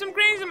work. I have some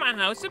cranes in my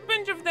house. A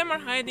bunch of them are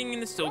hiding in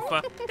the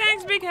sofa.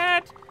 Thanks, Big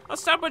Hat. I'll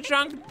start by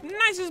drawing the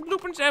nicest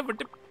blueprints ever.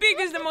 The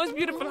biggest, the most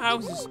beautiful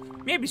houses.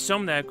 Maybe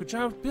someday I could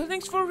draw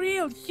buildings for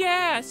real.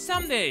 Yeah,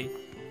 someday.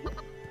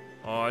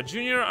 Oh,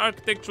 junior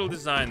architectural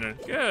designer.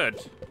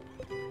 Good.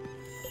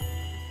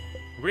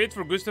 Wait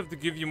for Gustav to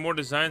give you more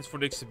designs for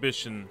the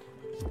exhibition.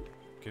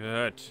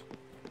 Good.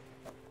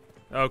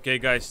 Okay,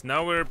 guys.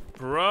 Now we're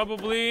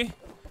probably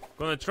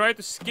gonna try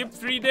to skip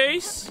 3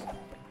 days.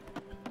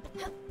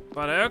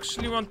 But I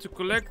actually want to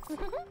collect...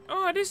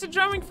 Oh, this is a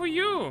drawing for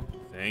you.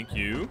 Thank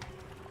you.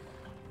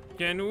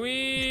 Can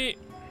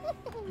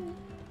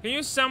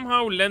you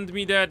somehow lend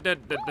me the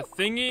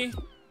thingy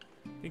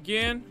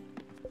again?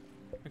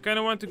 I kind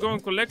of want to go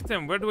and collect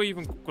them. Where do I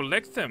even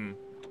collect them?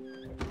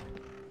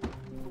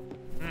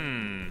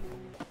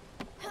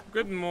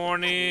 Good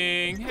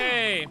morning.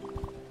 Hey.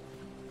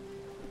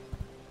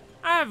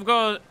 I've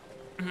got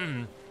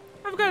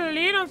a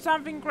lead on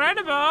something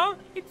incredible.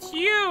 It's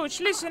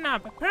huge. Listen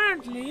up.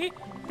 Apparently,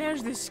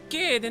 there's this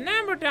kid in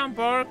Ambertown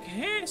Park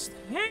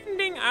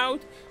handing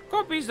out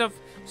copies of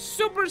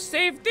super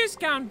safe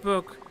discount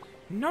book.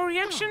 No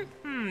reaction?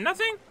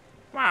 Nothing?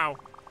 Wow.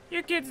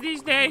 You kids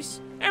these days,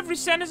 every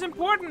cent is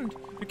important.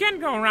 You can't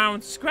go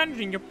around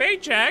squandering your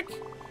paycheck.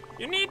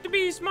 You need to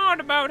be smart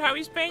about how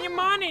you spend your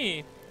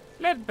money.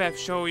 Let Beth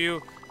show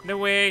you the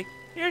way.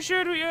 You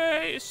should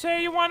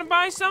say you want to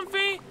buy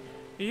something.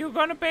 You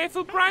gonna pay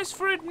full price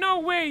for it? No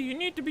way. You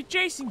need to be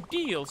chasing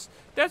deals.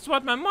 That's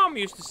what my mom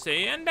used to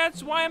say, and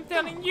that's why I'm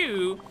telling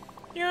you.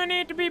 You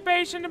need to be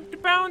patient to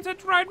bounce at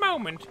the right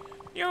moment.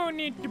 You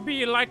need to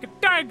be like a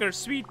tiger,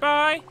 sweet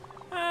pie.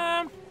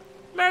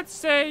 Let's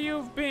say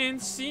you've been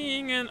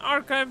seeing an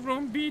archive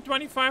room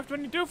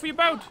B2522 for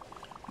about.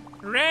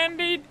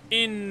 Randy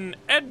in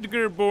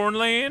Edgarborn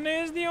Lane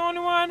is the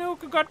only one who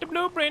got the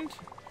blueprint.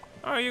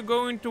 Are you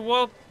going to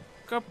walk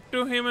up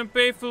to him and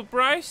pay full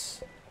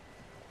price?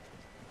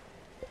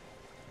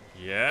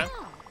 Yeah.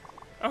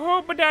 I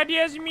hope that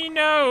yes me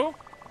no.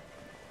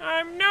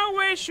 No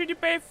way should you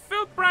pay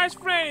full price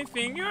for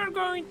anything. You're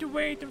going to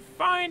wait and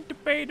find to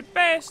pay the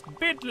best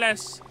bit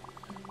less.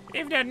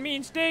 If that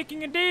means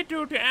taking a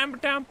detour to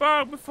Ambertown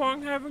Park before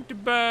having to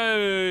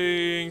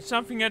buy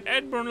something at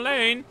Edburn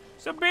Lane,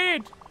 so be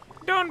it.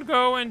 Don't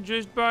go and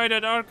just buy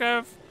that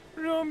archive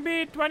room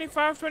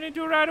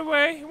B2522 right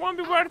away. It won't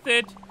be worth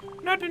it.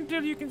 Not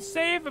until you can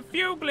save a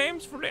few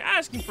glimpses for the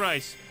asking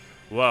price.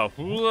 Wow.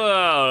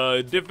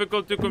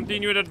 Difficult to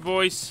continue that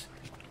voice.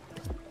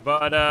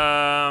 But,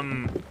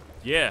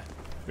 yeah.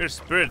 We're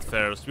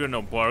Spiritfarers. We're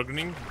no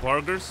bargaining.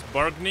 Bargers?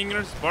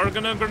 Bargainers?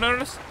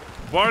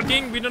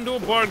 Barging? We don't do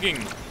barging.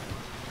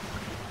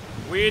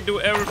 We do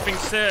everything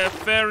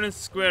fair and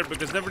square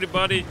because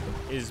everybody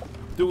is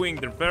doing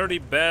their very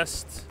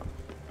best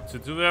to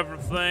do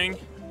everything.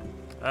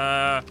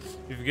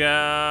 We've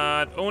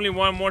got only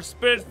one more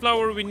spirit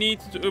flower we need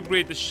to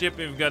upgrade the ship.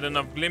 We've got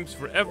enough glimpse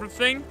for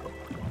everything.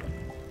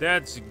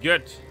 That's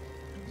good.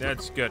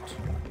 That's good.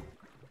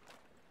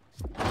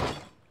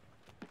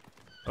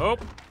 Oh,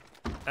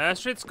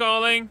 Astrid's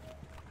calling.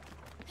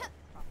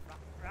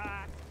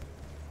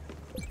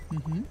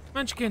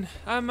 Munchkin,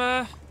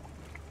 I'm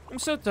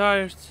so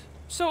tired.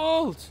 So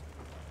old.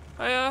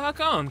 I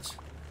can't.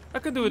 I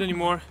can't do it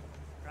anymore.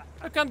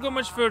 I can't go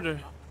much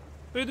further.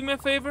 Will you do me a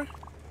favor?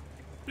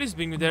 Please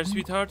bring me there,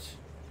 sweetheart.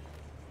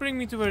 Bring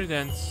me to where it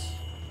ends.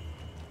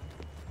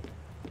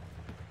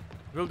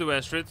 Will do,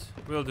 Astrid.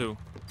 Will do.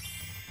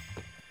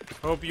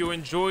 Hope you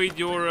enjoyed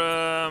your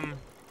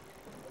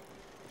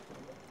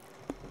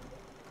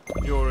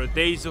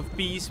days of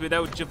peace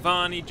without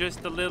Giovanni,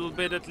 just a little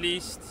bit at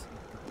least.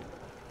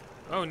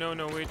 Oh no,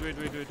 wait.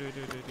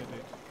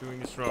 Doing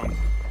this wrong.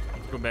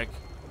 Let's go back.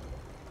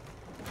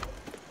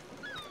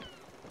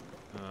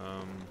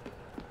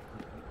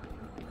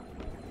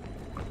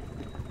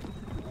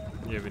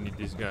 Yeah, we need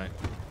this guy.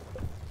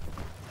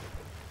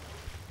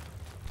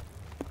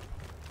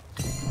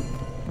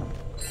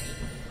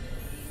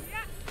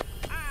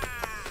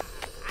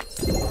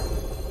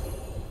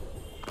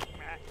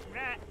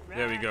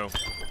 There we go.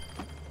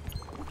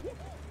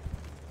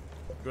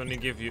 Gonna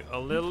give you a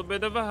little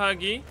bit of a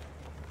huggy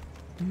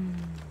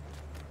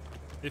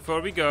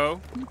before we go.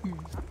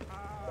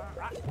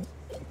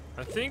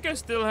 I think I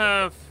still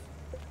have...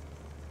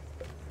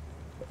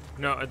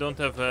 No, I don't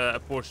have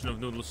a portion of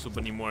noodle soup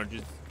anymore.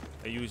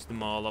 I used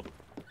them all up.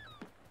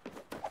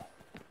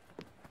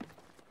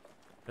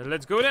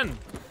 Let's go then.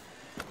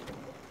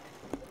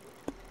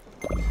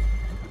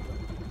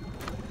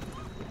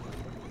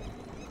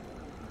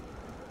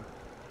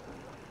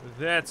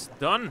 That's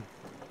done.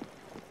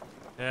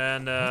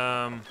 And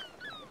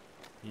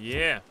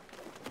yeah.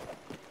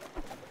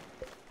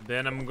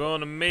 Then I'm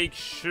gonna make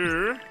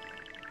sure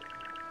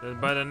that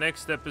by the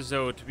next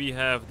episode we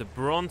have the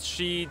bronze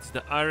sheets,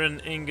 the iron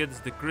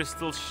ingots, the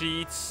crystal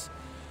sheets,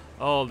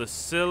 all the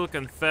silk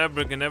and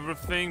fabric and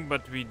everything,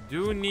 but we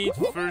do need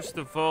first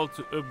of all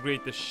to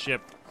upgrade the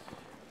ship.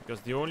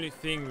 Because the only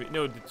thing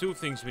the two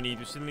things we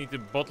still need the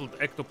bottled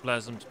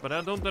ectoplasms, but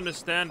I don't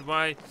understand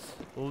why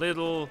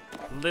little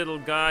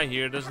guy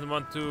here doesn't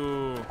want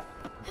to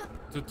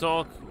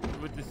talk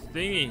with this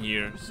thingy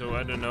here, so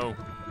I don't know.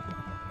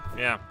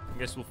 Yeah, I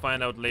guess we'll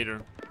find out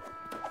later.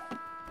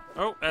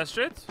 Oh,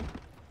 Astrid?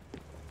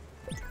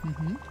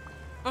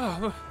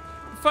 Oh,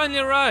 we finally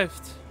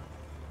arrived.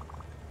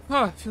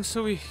 Oh, I feel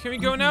so weak. Can we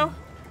go now?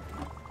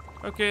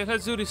 Okay,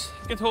 let's do this.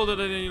 I can't hold it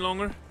any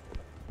longer.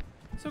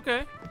 It's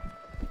okay.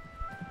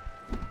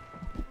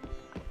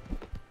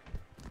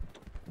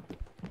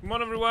 Come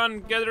on,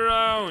 everyone, gather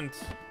around.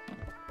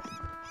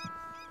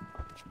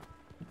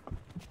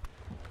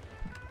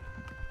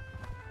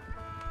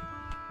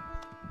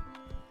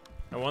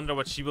 I wonder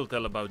what she will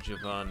tell about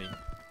Giovanni.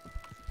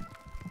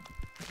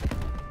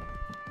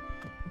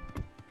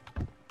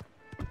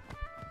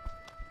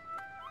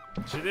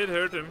 She did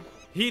hurt him.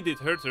 He did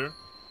hurt her.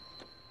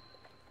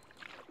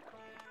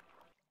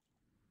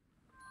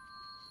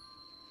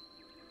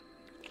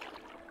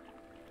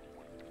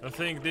 I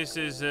think this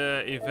is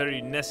a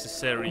very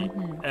necessary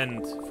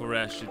end for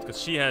Astrid, because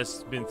she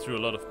has been through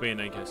a lot of pain,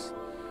 I guess.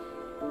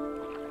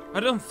 I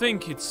don't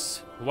think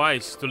it's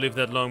wise to live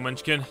that long,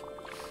 Munchkin.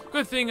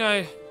 Good thing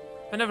I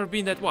never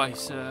been that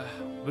wise.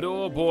 But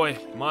oh boy,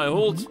 am I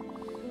old.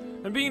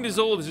 And being this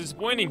old is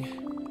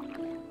disappointing.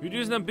 You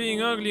just end up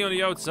being ugly on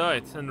the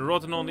outside and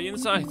rotten on the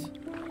inside.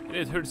 And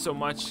it hurts so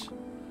much.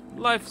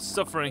 Life is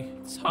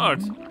suffering. It's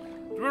hard.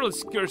 The world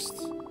is cursed.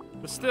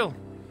 But still,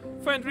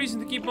 find reason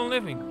to keep on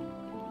living.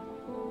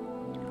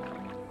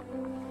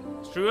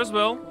 It's true as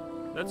well.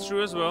 That's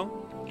true as well.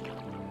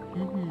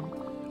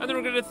 I don't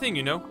regret a thing,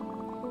 you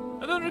know.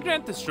 I don't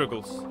regret the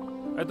struggles.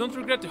 I don't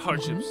regret the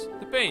hardships,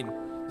 the pain,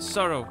 the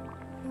sorrow.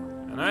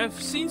 And I've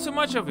seen so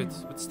much of it,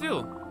 but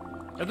still,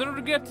 I don't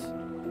regret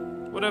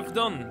what I've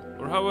done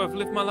or how I've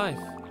lived my life.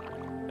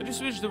 I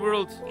just wish the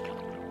world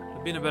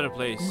had been a better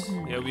place.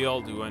 Yeah, we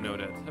all do, I know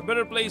that. A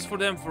better place for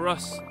them, for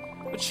us.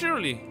 But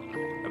surely,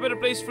 a better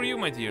place for you,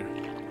 my dear.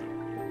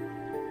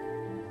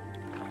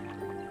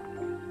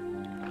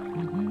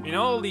 In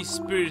all these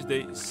spirits,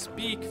 they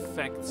speak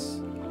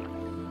facts.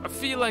 I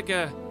feel like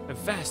a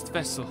vast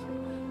vessel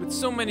with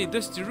so many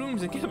dusty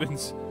rooms and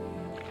cabins.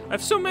 I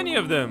have so many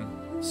of them.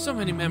 So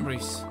many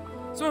memories.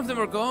 Some of them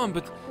are gone,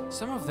 but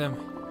some of them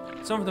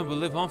will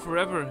live on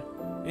forever.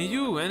 In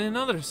you and in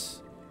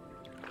others.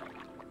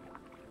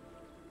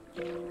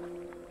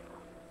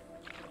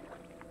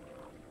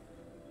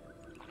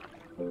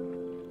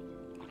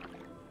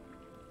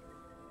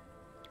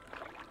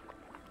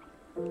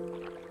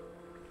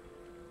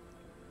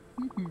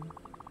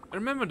 I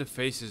remember the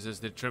faces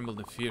as they trembled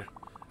in fear.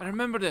 I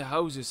remember their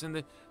houses and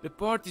the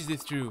parties they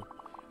threw.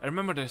 I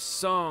remember their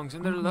songs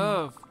and their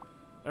love.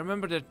 I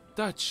remember their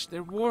touch,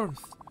 their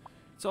warmth.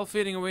 It's all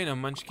fading away now,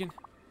 Munchkin.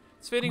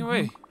 It's fading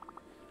away.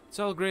 It's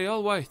all grey,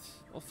 all white,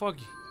 all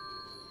foggy.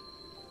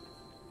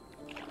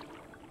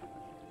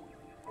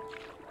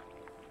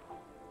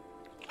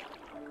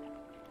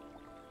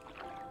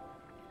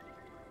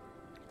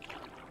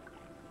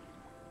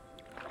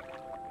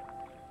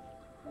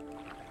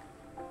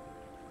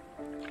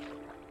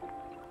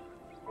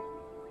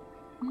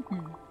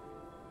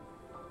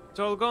 It's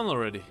all gone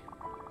already.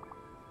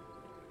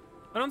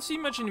 I don't see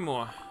much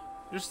anymore.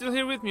 You're still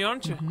here with me,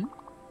 aren't you?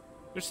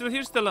 You're still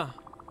here, Stella.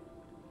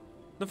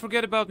 Don't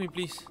forget about me,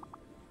 please.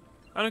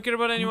 I don't care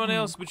about anyone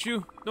else but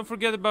you. Don't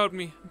forget about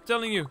me. I'm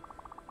telling you.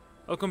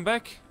 I'll come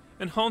back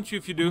and haunt you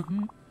if you do.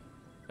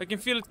 I can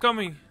feel it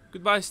coming.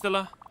 Goodbye,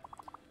 Stella.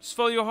 Just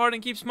follow your heart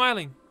and keep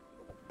smiling.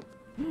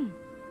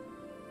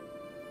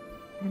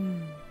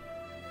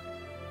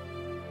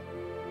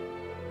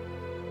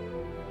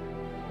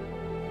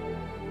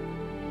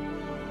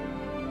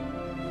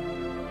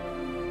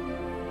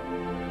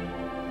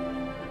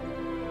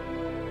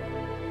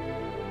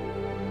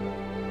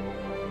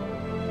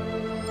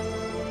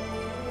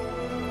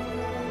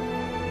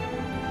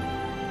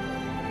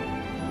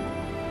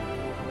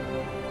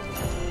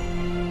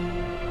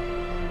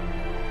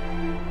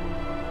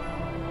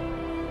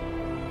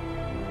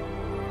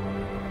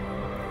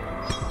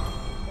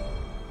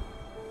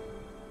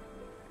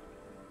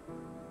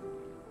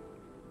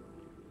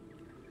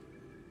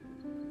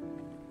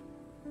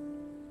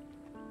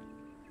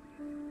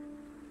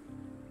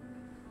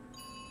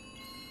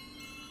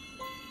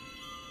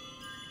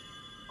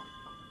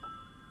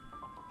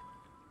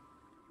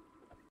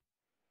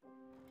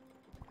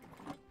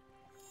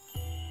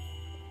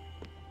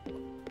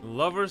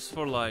 Lovers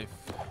for life.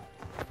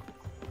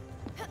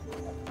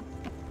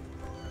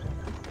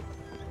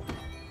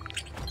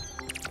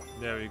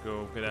 There we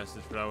go. Good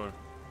Astrid flower.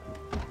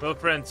 Well,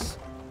 friends,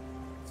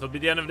 this will be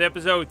the end of the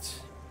episode.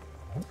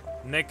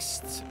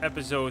 Next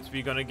episode,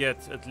 we're gonna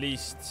get at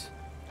least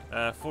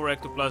 4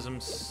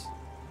 ectoplasms.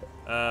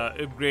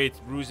 Upgrade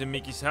Bruce and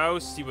Mickey's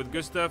house. See what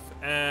Gustav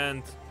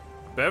and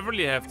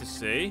Beverly have to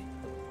say.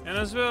 And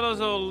as well as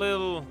our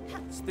little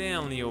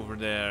Stanley over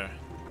there.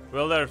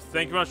 Well there,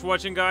 thank you very much for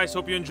watching, guys.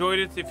 Hope you enjoyed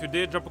it. If you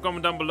did, drop a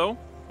comment down below.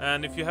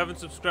 And if you haven't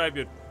subscribed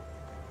yet,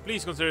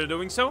 please consider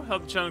doing so.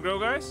 Help the channel grow,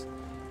 guys.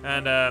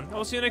 And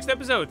I'll see you next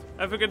episode.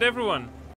 Have a good day, everyone.